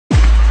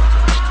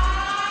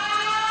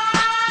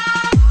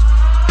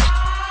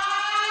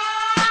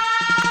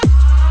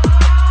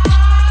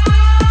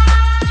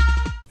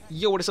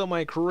Yo, what is up,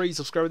 my crazy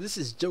subscriber? This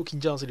is Joking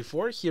John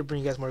 74 here,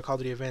 bringing you guys more Call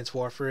of Duty Advanced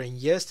Warfare. And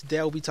yes, today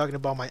I'll be talking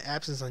about my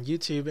absence on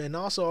YouTube, and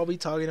also I'll be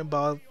talking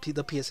about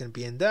the PSN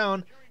being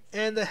down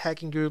and the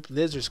hacking group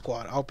Lizard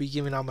Squad. I'll be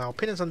giving out my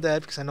opinions on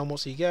that because I know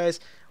most of you guys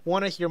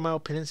want to hear my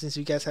opinions since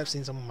you guys have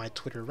seen some of my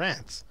Twitter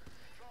rants.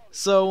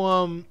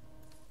 So,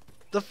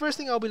 the first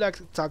thing I'll be like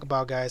to talk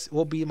about, guys,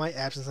 will be my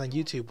absence on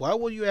YouTube. Why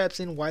were you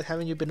absent? Why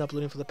haven't you been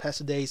uploading for the past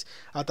 2 days?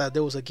 I thought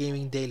there was a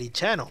gaming daily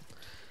channel.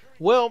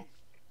 Well,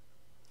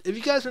 if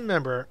you guys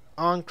remember,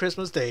 on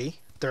Christmas Day,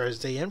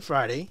 Thursday and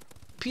Friday,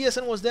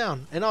 PSN was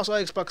down, and also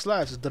Xbox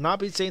Live. So do not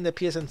be saying that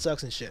PSN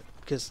sucks and shit,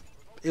 because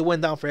it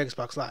went down for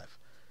Xbox Live.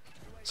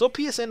 So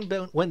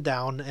PSN went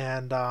down,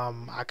 and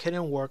I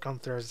couldn't work on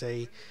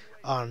Thursday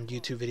on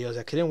YouTube videos.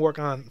 I couldn't work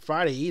on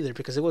Friday either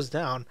because it was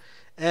down.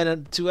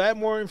 And to add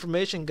more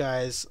information,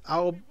 guys,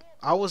 I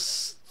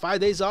was 5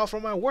 days off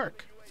from my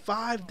work.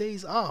 5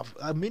 days off,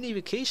 a mini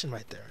vacation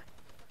right there.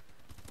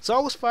 So I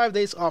was 5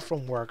 days off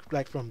from work,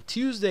 like from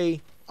Tuesday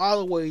all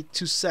the way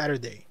to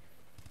Saturday.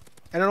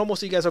 And I know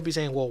most of you guys will be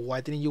saying, well, why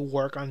didn't you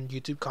work on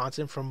YouTube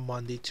content from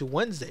Monday to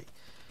Wednesday?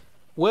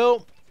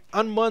 Well,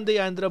 on Monday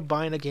I ended up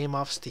buying a game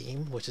off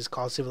Steam, which is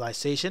called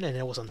Civilization, and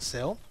it was on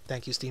sale.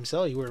 Thank you, Steam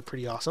Sale, you were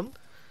pretty awesome.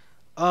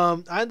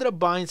 I ended up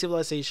buying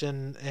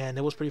Civilization, and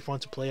it was pretty fun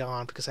to play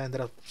on because I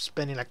ended up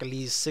spending like at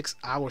least 6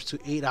 hours to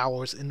 8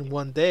 hours in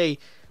one day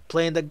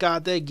playing the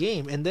goddamn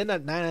game. And then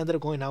at night I ended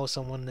up going out with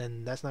someone,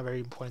 and that's not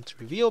very important to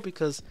reveal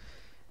because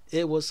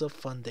it was a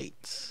fun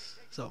date.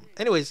 So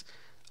anyways,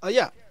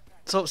 yeah,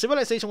 so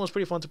Civilization was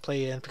pretty fun to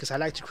play in because I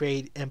like to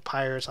create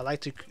empires. I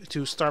like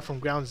to start from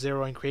ground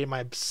zero and create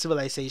my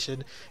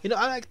civilization. You know,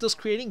 I like those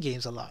creating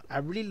games a lot. I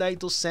really like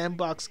those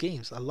sandbox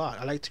games a lot.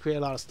 I like to create a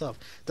lot of stuff.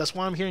 That's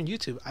why I'm here on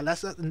YouTube.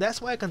 And that's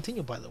why I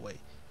continue, by the way,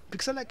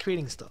 because I like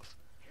creating stuff.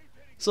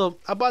 So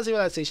I bought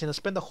Civilization. I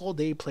spent the whole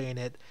day playing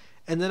it,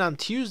 and then on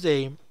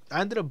Tuesday I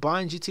ended up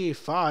buying GTA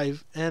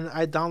 5, and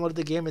I downloaded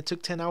the game. It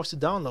took 10 hours to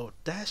download.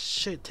 That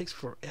shit takes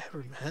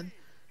forever, man.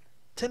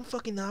 10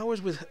 fucking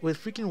hours with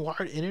freaking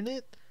wired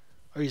internet?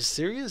 Are you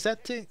serious?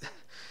 That thing,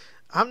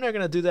 I'm never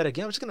gonna do that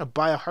again. I'm just gonna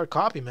buy a hard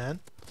copy, man.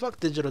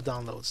 Fuck digital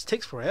downloads. It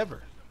takes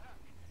forever.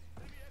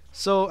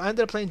 So I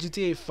ended up playing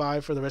GTA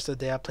 5 for the rest of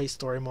the day. I played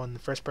story mode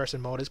and first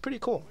person mode. It's pretty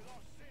cool.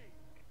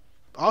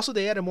 Also,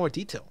 they added more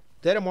detail.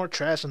 They added more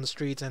trash on the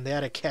streets, and they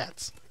added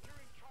cats.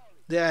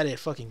 They added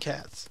fucking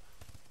cats.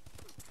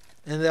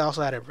 And they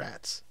also added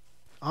rats.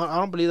 I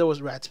don't believe there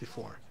was rats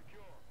before.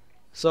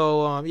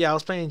 So yeah, I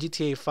was playing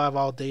GTA 5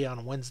 all day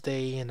on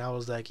Wednesday, and I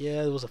was like,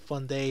 yeah, it was a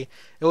fun day.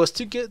 It was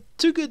two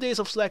good days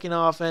of slacking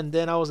off, and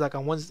then I was like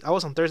on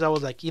Thursday, I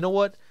was like, you know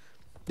what?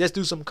 Let's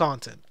do some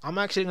content. I'm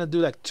actually gonna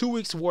do like 2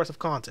 weeks worth of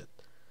content.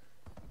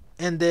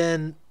 And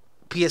then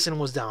PSN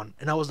was down,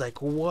 and I was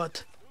like,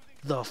 what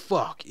the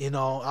fuck? You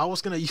know, I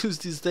was gonna use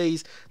these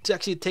days to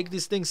actually take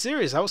this thing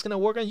serious. I was gonna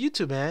work on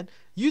YouTube, man.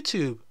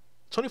 YouTube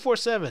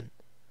 24/7.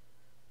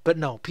 But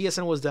no,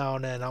 PSN was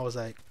down, and I was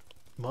like,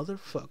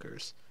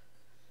 motherfuckers.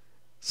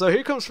 So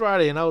here comes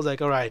Friday, and I was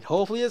like, alright,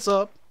 hopefully it's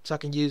up so I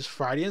can use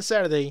Friday and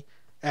Saturday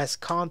as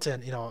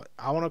content. You know,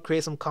 I want to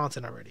create some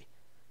content already.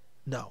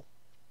 No,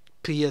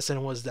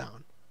 PSN was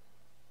down.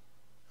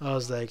 I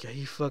was like,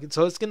 hey, fucking.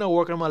 So it's gonna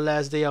work on my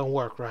last day on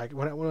work, right?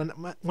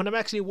 When I'm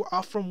actually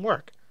off from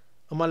work,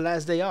 on my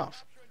last day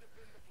off.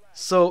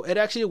 So it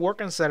actually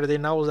worked on Saturday,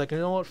 and I was like, you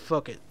know what,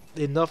 fuck it.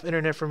 Enough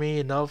internet for me,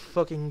 enough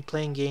fucking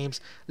playing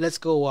games. Let's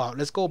go out.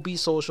 Let's go be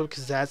social,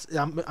 because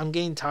I'm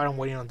getting tired of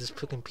waiting on this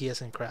fucking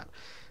PSN crap.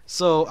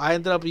 So I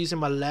ended up using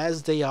my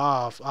last day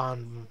off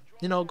on,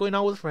 you know, going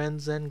out with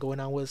friends and going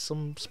out with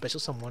some special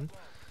someone.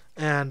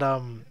 And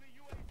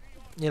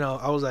you know,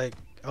 I was like,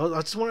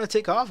 I just want to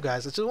take off,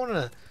 guys. I just want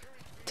to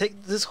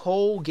take this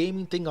whole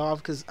gaming thing off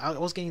because I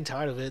was getting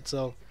tired of it.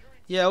 So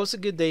yeah, it was a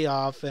good day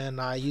off,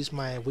 and I used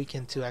my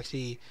weekend to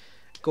actually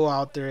go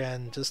out there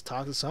and just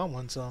talk to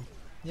someone. So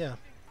yeah,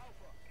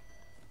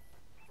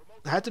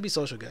 I have to be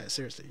social, guys.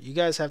 Seriously, you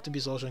guys have to be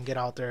social and get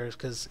out there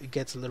because it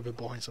gets a little bit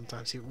boring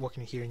sometimes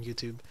working here in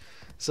YouTube.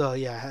 So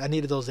yeah, I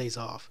needed those days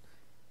off.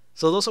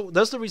 So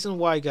that's the reason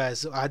why,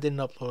 guys, I didn't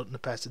upload in the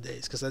past 2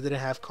 days, because I didn't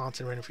have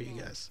content ready for you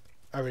guys.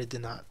 I really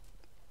did not.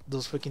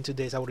 Those freaking 2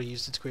 days I would have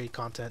used it to create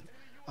content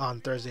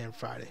on Thursday and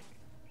Friday.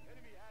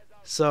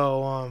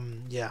 So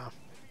yeah.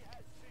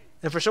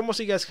 And for sure, most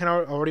of you guys kind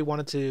of already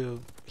wanted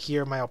to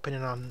hear my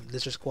opinion on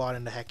Lizard Squad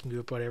and the hacking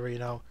group, whatever, you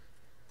know.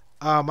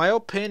 My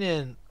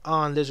opinion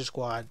on Lizard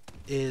Squad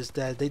is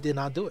that they did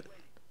not do it.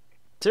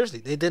 Seriously,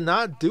 they did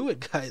not do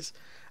it, guys.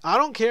 I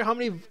don't care how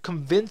many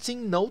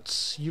convincing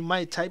notes you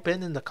might type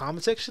in the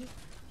comment section.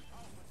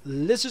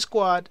 Lizard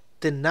Squad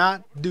did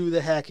not do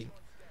the hacking.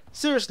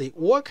 Seriously,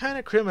 what kind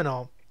of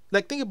criminal?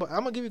 Like, think about. I'm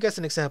gonna give you guys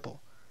an example.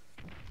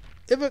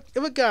 If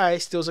a guy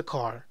steals a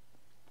car,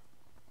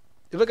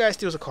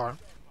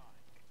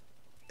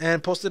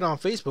 and posts it on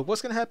Facebook,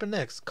 what's gonna happen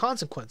next?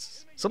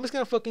 Consequences. Somebody's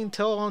gonna fucking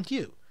tell on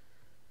you,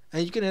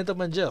 and you can end up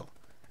in jail.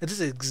 And this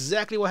is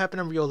exactly what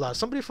happened in real life.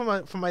 Somebody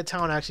from my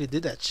town actually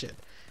did that shit.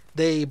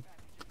 They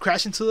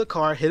crashed into the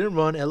car, hit and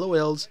run,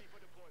 LOLs,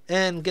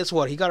 and guess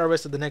what? He got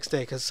arrested the next day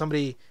because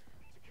somebody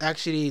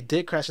actually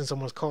did crash in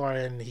someone's car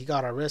and he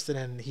got arrested,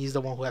 and he's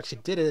the one who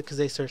actually did it because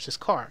they searched his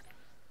car.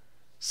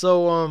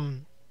 So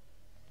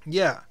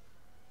yeah,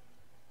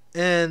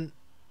 and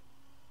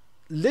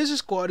Lizard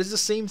Squad is the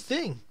same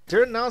thing.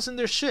 They're announcing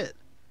their shit,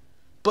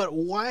 but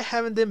why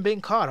haven't they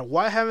been caught?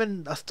 Why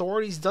haven't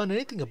authorities done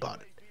anything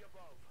about it?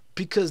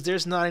 Because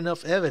there's not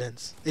enough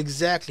evidence.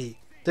 Exactly.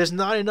 There's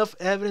not enough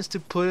evidence to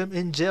put him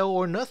in jail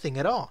or nothing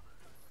at all.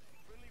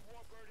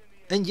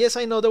 And yes,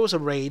 I know there was a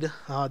raid.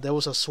 There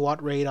was a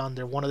SWAT raid on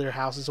one of their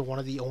houses or one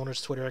of the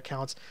owners' Twitter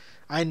accounts.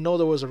 I know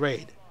there was a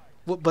raid.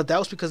 But that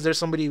was because there's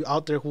somebody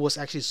out there who was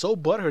actually so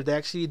butthurt they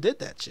actually did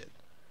that shit.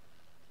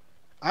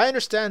 I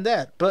understand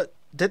that, but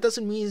that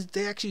doesn't mean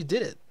they actually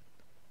did it.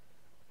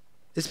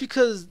 It's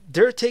because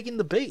they're taking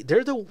the bait.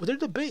 They're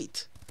the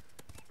bait.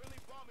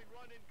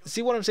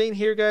 See what I'm saying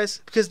here,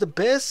 guys? Because the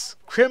best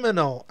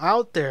criminal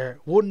out there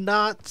would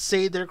not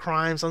say their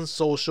crimes on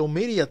social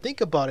media.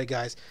 Think about it,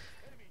 guys.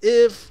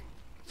 If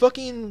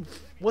fucking,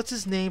 what's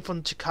his name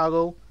from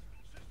Chicago?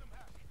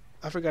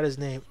 I forgot his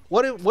name.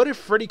 What if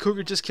Freddy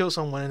Krueger just killed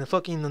someone and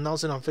fucking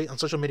announced it on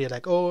social media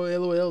like, oh,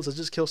 LOLs, I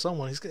just killed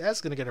someone?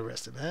 That's gonna get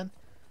arrested, man.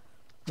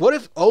 What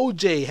if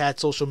OJ had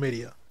social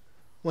media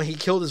when he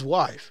killed his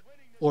wife?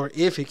 Or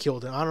if he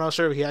killed him. I'm not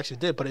sure if he actually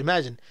did, but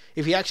imagine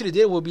if he actually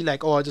did, we'll be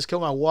like, oh, I just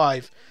killed my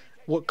wife.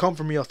 What, come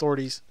for me,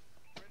 authorities?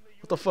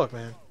 What the fuck,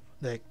 man?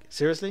 Like,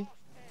 seriously?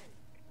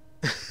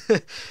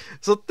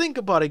 So think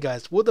about it,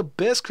 guys. Will the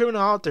best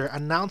criminal out there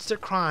announce their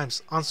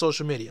crimes on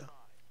social media?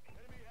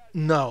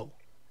 No.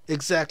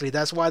 Exactly.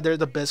 That's why they're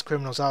the best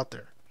criminals out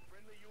there.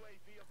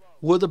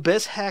 Will the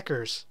best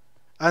hackers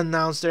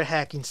announce their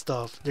hacking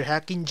stuff, their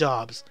hacking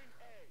jobs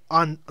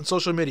on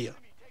social media?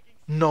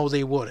 No,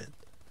 they wouldn't.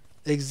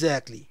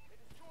 Exactly.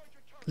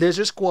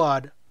 Lizard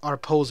Squad are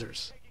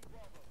posers.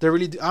 They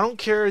really do. I don't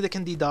care if they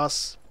can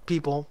DDoS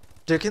people.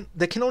 They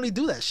can only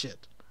do that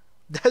shit.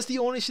 That's the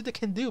only shit they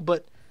can do,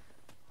 but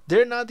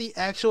they're not the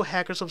actual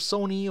hackers of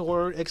Sony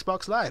or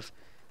Xbox Live.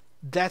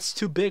 That's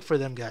too big for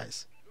them,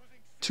 guys.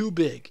 Too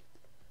big.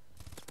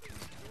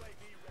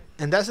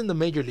 And that's in the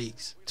major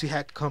leagues to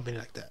hack a company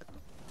like that.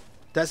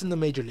 That's in the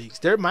major leagues.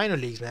 They're minor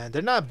leagues, man.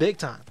 They're not big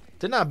time.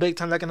 They're not big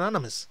time like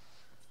Anonymous.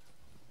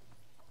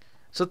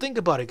 So think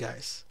about it,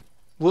 guys.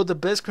 Will the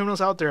best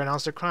criminals out there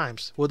announce their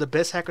crimes? Will the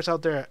best hackers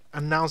out there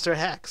announce their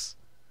hacks?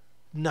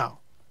 No.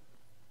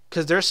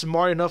 Because they're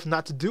smart enough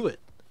not to do it.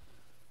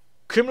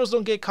 Criminals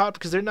don't get caught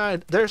because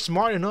they're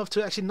smart enough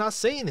to actually not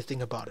say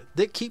anything about it.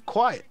 They keep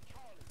quiet.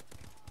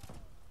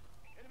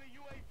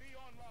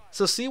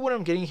 So see what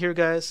I'm getting here,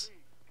 guys?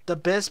 The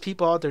best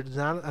people out there do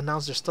not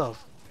announce their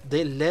stuff.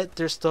 They let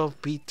their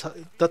stuff be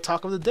the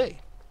talk of the day.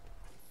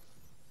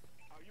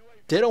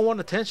 They don't want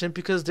attention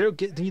because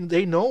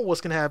they know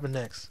what's gonna happen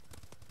next.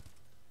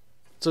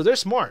 So they're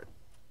smart.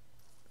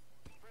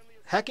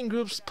 Hacking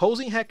groups,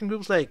 posing hacking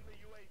groups like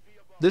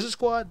Lizard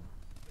Squad,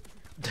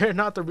 they're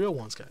not the real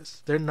ones,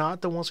 guys. They're not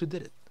the ones who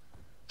did it.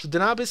 So do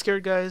not be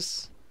scared,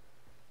 guys.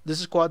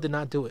 Lizard Squad did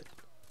not do it.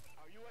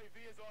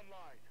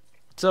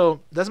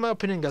 So that's my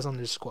opinion, guys, on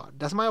Lizard Squad.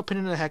 That's my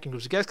opinion on the hacking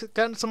groups. You guys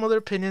got some other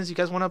opinions? You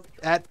guys want to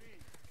add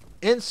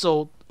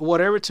insult,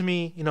 whatever to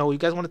me? You know, you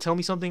guys want to tell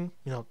me something?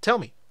 You know, tell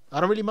me. I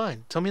don't really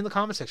mind. Tell me in the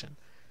comment section.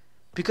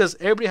 Because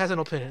everybody has an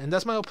opinion. And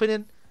that's my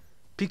opinion.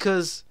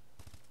 Because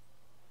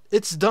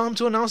it's dumb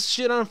to announce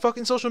shit on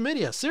fucking social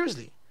media.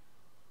 Seriously.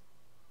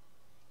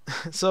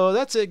 So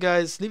that's it,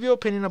 guys. Leave your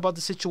opinion about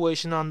the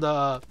situation on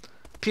the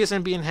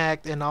PSN being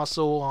hacked and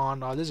also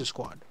on Lizard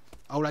Squad.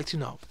 I would like to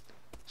know.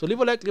 So leave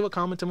a like, leave a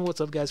comment, tell me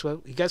what's up, guys.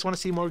 Well, if you guys want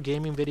to see more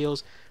gaming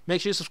videos, make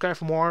sure you subscribe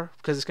for more.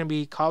 Because it's going to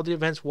be Call of Duty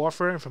Advanced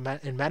Warfare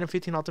and Madden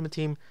 15 Ultimate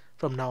Team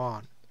from now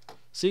on.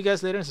 See you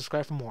guys later and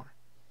subscribe for more.